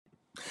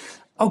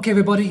Okay,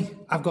 everybody,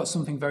 I've got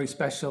something very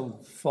special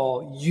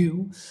for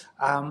you.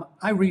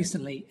 I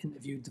recently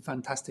interviewed the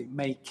fantastic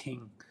May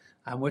King,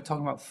 and we're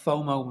talking about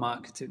FOMO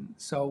marketing.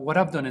 So what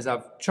I've done is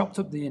I've chopped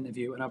up the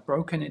interview and I've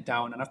broken it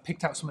down and I've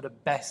picked out some of the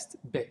best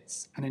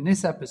bits. And in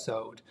this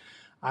episode,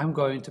 I'm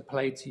going to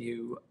play to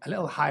you a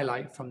little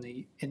highlight from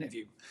the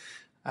interview.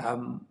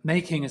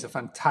 May King is a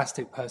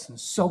fantastic person,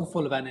 so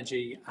full of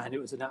energy, and it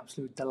was an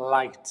absolute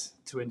delight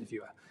to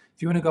interview her.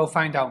 If you want to go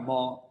find out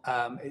more,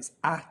 it's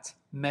at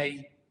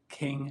May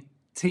King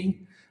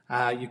T.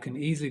 You can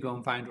easily go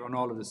and find her on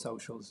all of the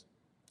socials.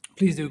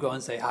 Please do go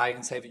and say hi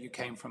and say that you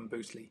came from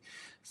Boostly.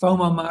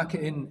 FOMO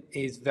marketing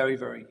is very,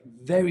 very,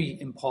 very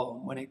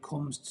important when it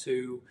comes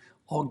to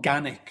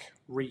organic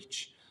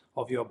reach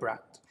of your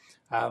brand.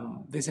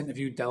 This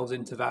interview delves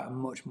into that and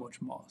much,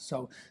 much more.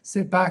 So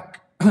sit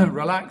back,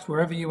 relax,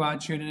 wherever you are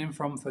tuning in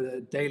from for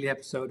the daily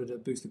episode of the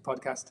Boostly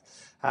podcast.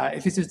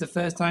 If this is the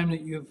first time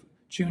that you've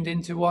tuned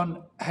into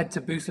one, head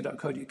to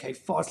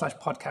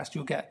boostly.co.uk/podcast.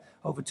 You'll get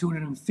over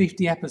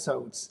 250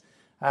 episodes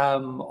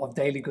of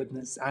daily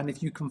goodness. And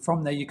if you come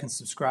from there, you can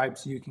subscribe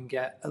so you can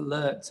get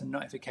alerts and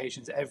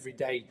notifications every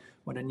day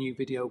when a new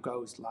video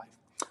goes live.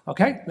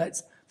 Okay,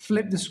 let's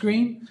flip the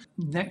screen.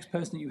 Next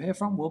person that you hear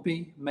from will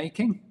be May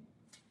King.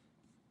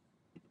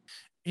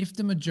 If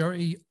the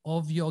majority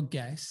of your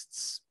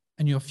guests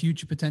and your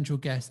future potential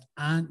guests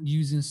aren't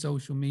using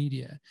social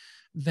media,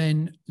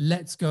 then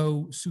let's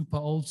go super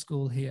old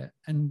school here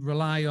and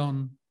rely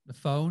on the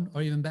phone,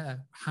 or even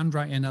better,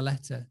 handwriting a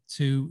letter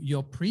to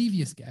your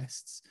previous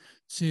guests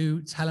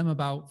to tell them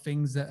about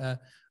things that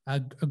are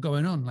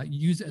going on. Like,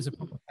 use it as a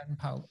proper pen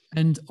pal.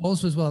 And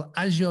also, as well,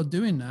 as you're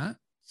doing that,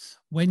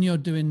 when you're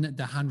doing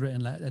the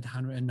handwritten letter, the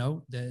handwritten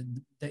note, the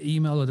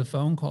email or the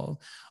phone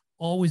call,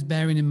 always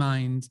bearing in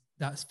mind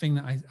that thing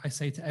that I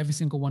say to every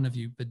single one of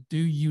you, but do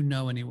you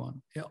know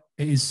anyone? It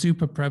is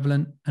super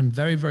prevalent and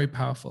very, very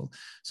powerful.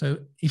 So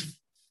if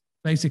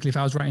I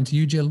was writing to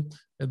you, Jill,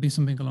 there'd be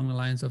something along the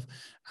lines of,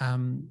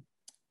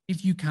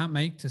 if you can't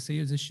make to see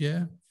us this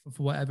year,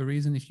 for whatever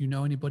reason, if you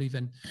know anybody,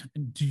 then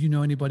do you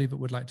know anybody that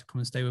would like to come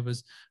and stay with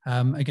us?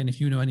 Again, if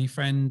you know any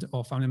friend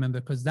or family member,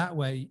 because that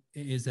way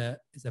it is a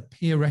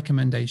peer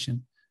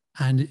recommendation,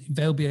 and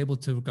they'll be able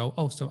to go,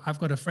 oh, so I've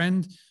got a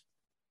friend,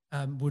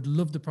 would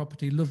love the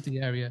property, love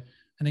the area.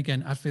 And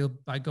again, I feel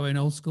by going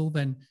old school,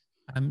 then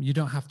you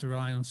don't have to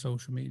rely on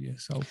social media.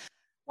 So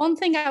one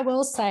thing I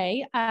will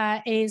say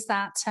is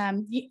that,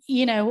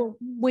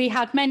 we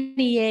had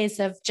many years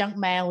of junk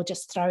mail,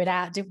 just throw it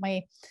out, didn't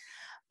we?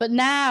 But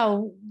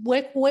now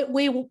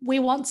we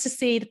want to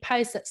see the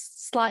post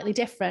that's slightly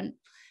different.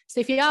 So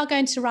if you are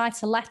going to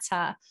write a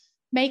letter,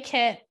 make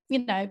it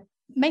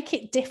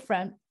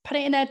different, put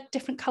it in a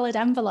different coloured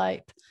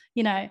envelope.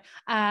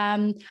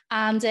 And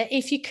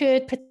if you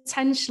could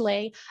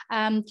potentially,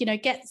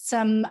 get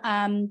some,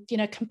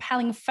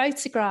 compelling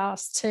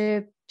photographs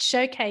to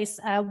showcase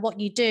what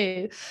you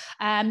do.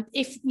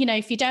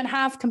 If you don't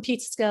have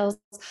computer skills,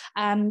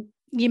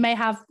 you may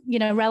have,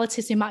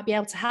 relatives who might be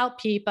able to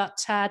help you,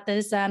 but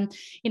there's, a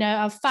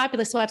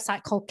fabulous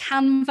website called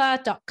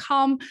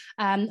canva.com.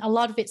 A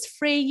lot of it's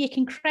free. You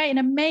can create an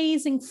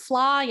amazing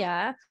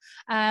flyer,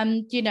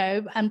 and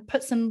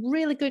put some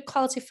really good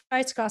quality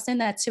photographs in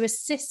there to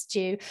assist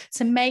you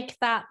to make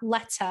that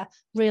letter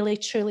really,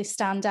 truly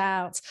stand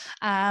out.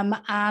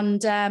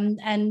 And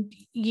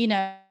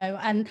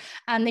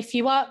if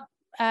you are,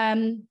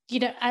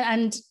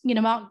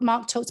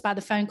 Mark talked about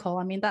the phone call.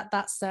 I mean,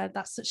 that's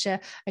such a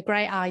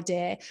great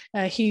idea.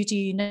 Who do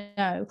you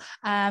know?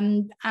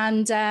 I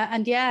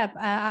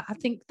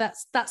think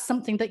that's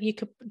something that you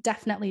could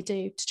definitely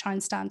do to try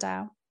and stand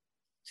out.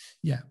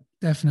 Yeah,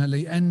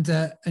 definitely. And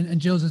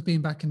Jill's has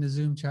been back in the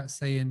Zoom chat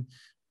saying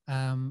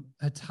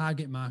a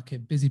target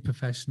market, busy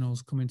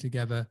professionals coming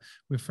together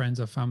with friends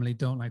or family,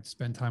 don't like to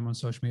spend time on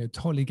social media.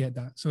 Totally get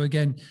that. So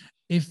again,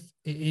 if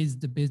it is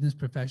the business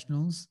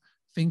professionals,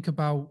 think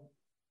about,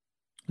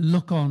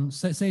 look on,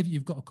 say that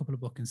you've got a couple of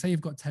bookings, say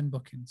you've got 10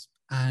 bookings,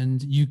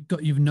 and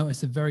you've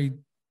noticed a very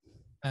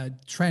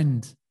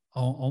trend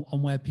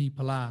on where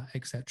people are,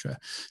 etc.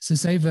 So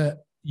say that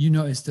you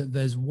notice that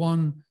there's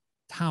one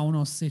town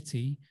or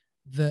city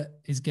that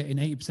is getting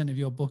 80% of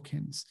your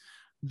bookings,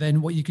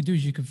 then what you could do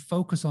is you could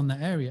focus on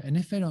that area. And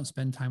if they don't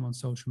spend time on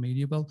social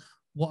media, well,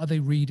 what are they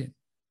reading?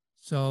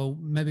 So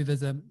maybe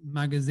there's a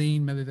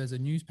magazine, maybe there's a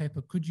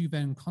newspaper. Could you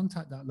then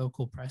contact that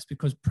local press?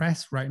 Because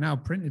press right now,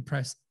 printed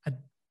press, are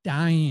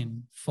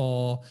dying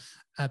for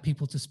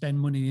people to spend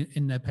money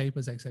in their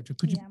papers, etc.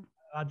 Could you put an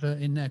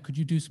advert in there? Could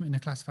you do something in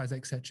the classifieds,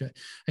 etc.?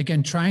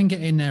 Again, try and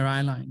get in their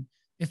eye line.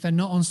 If they're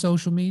not on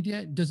social media,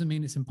 it doesn't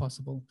mean it's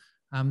impossible.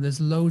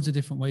 There's loads of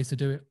different ways to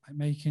do it. Like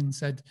May King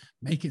said,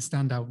 make it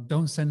stand out.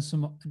 Don't send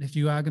some, and if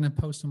you are going to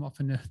post them off,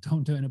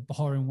 don't do it in a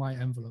boring white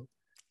envelope.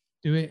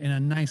 Do it in a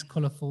nice,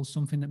 colorful,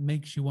 something that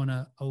makes you want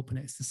to open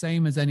it. It's the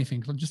same as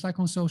anything. Just like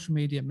on social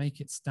media,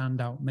 make it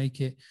stand out. Make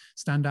it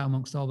stand out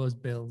amongst all those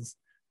bills,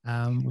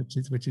 which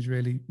is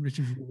really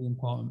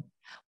important.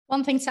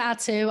 One thing to add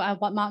to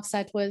what Mark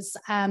said was,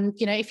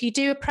 if you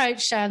do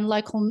approach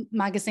local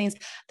magazines,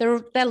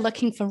 they're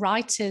looking for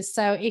writers.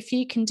 So if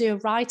you can do a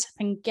write-up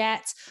and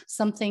get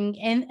something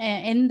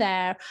in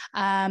there,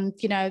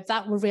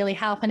 that will really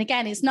help. And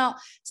again, it's not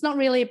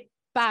really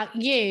about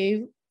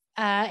you.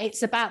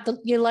 It's about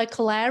your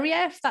local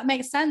area, if that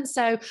makes sense.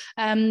 So,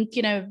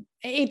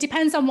 it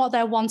depends on what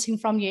they're wanting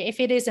from you. If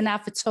it is an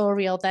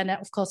advertorial, then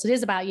of course it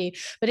is about you.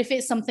 But if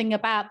it's something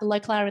about the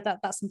local area,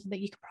 that's something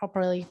that you could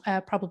probably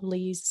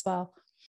use as well.